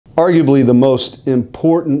Arguably the most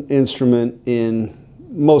important instrument in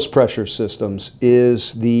most pressure systems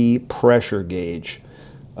is the pressure gauge,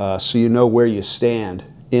 so you know where you stand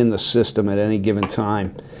in the system at any given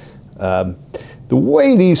time. The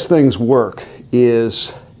way these things work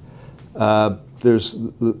is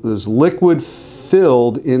there's liquid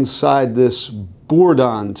filled inside this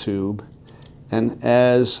Bourdon tube, and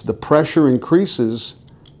as the pressure increases,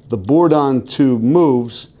 the Bourdon tube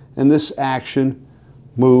moves, and this action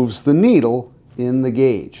moves the needle in the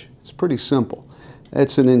gauge. It's pretty simple.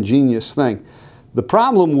 It's an ingenious thing. The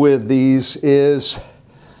problem with these is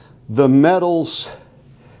the metals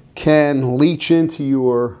can leach into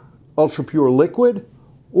your ultrapure liquid,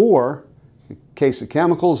 or in case of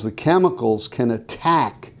chemicals, the chemicals can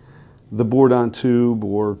attack the Bourdon tube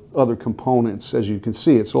or other components. As you can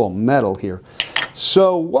see, it's all metal here.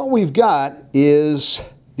 So what we've got is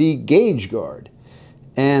the gauge guard,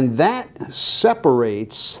 and that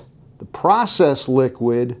separates the process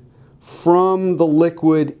liquid from the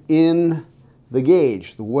liquid in the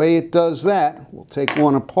gauge. The way it does that, we'll take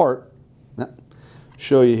one apart,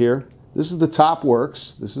 show you here. This is the top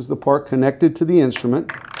works. This is the part connected to the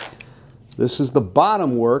instrument. This is the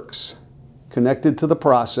bottom works connected to the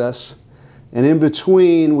process. And in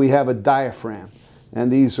between we have a diaphragm.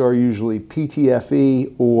 And these are usually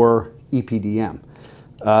PTFE or EPDM.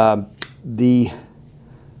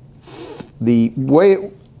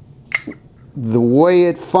 The way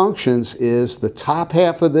it functions is the top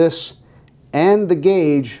half of this and the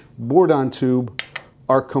gauge Bourdon tube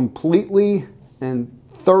are completely and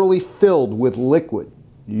thoroughly filled with liquid,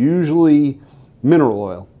 usually mineral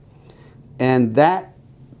oil. And that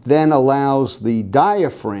then allows the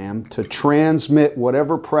diaphragm to transmit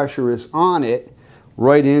whatever pressure is on it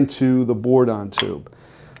right into the Bourdon tube.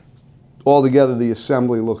 Altogether, the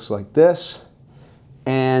assembly looks like this,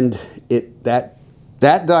 and that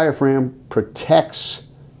diaphragm protects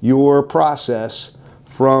your process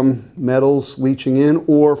from metals leaching in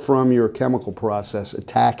or from your chemical process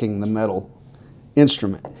attacking the metal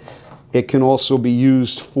instrument. It can also be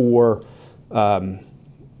used for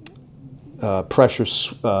pressure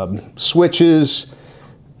switches,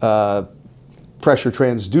 pressure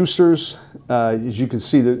transducers. As you can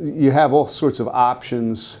see, you have all sorts of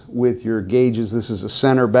options with your gauges. This is a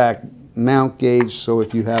center back mount gauge, so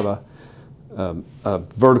if you have a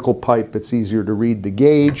vertical pipe, it's easier to read the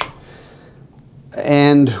gauge.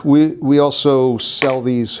 And we also sell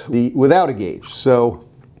these without a gauge. So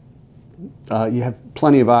you have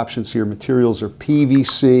plenty of options here. Materials are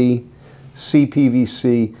PVC,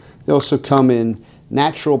 CPVC. They also come in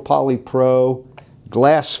natural polypro,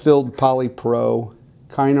 glass-filled polypro,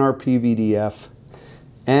 Kynar PVDF,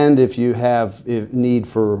 and if you have need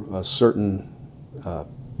for a certain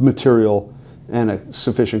material and a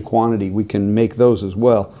sufficient quantity, we can make those as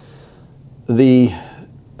well. The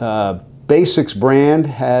Basics brand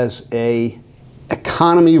has a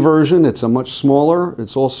economy version. It's a much smaller.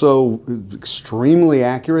 It's also extremely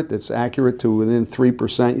accurate. It's accurate to within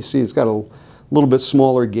 3%. You see, it's got a little bit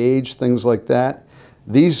smaller gauge, things like that.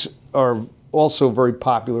 These are also very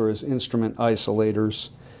popular as instrument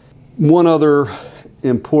isolators. One other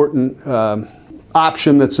important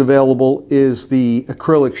option that's available is the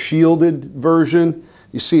acrylic shielded version.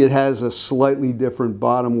 You see it has a slightly different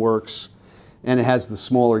bottom works, and it has the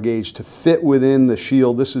smaller gauge to fit within the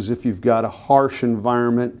shield. This is if you've got a harsh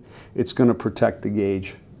environment, it's going to protect the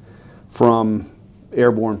gauge from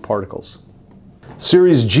airborne particles.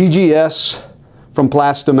 Series GGS from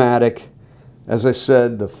Plast-O-Matic. As I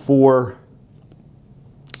said, the 4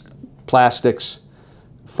 plastics,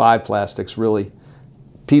 5 plastics really,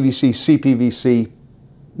 PVC, CPVC,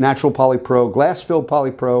 natural polypro, glass-filled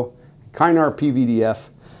polypro, Kynar PVDF,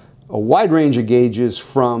 a wide range of gauges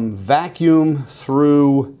from vacuum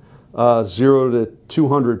through 0 to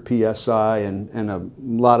 200 PSI and a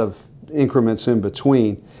lot of increments in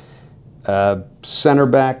between. Center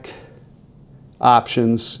back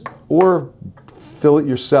options, or fill it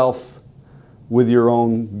yourself with your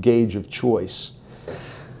own gauge of choice.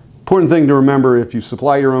 Important thing to remember, if you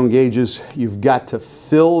supply your own gauges, you've got to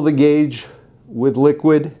fill the gauge with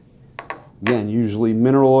liquid, again, usually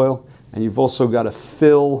mineral oil, and you've also got to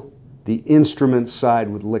fill the instrument side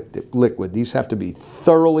with liquid. These have to be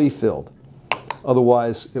thoroughly filled,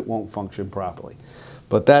 otherwise it won't function properly.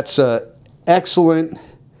 But that's an excellent,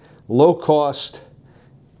 low-cost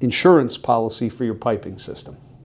insurance policy for your piping system.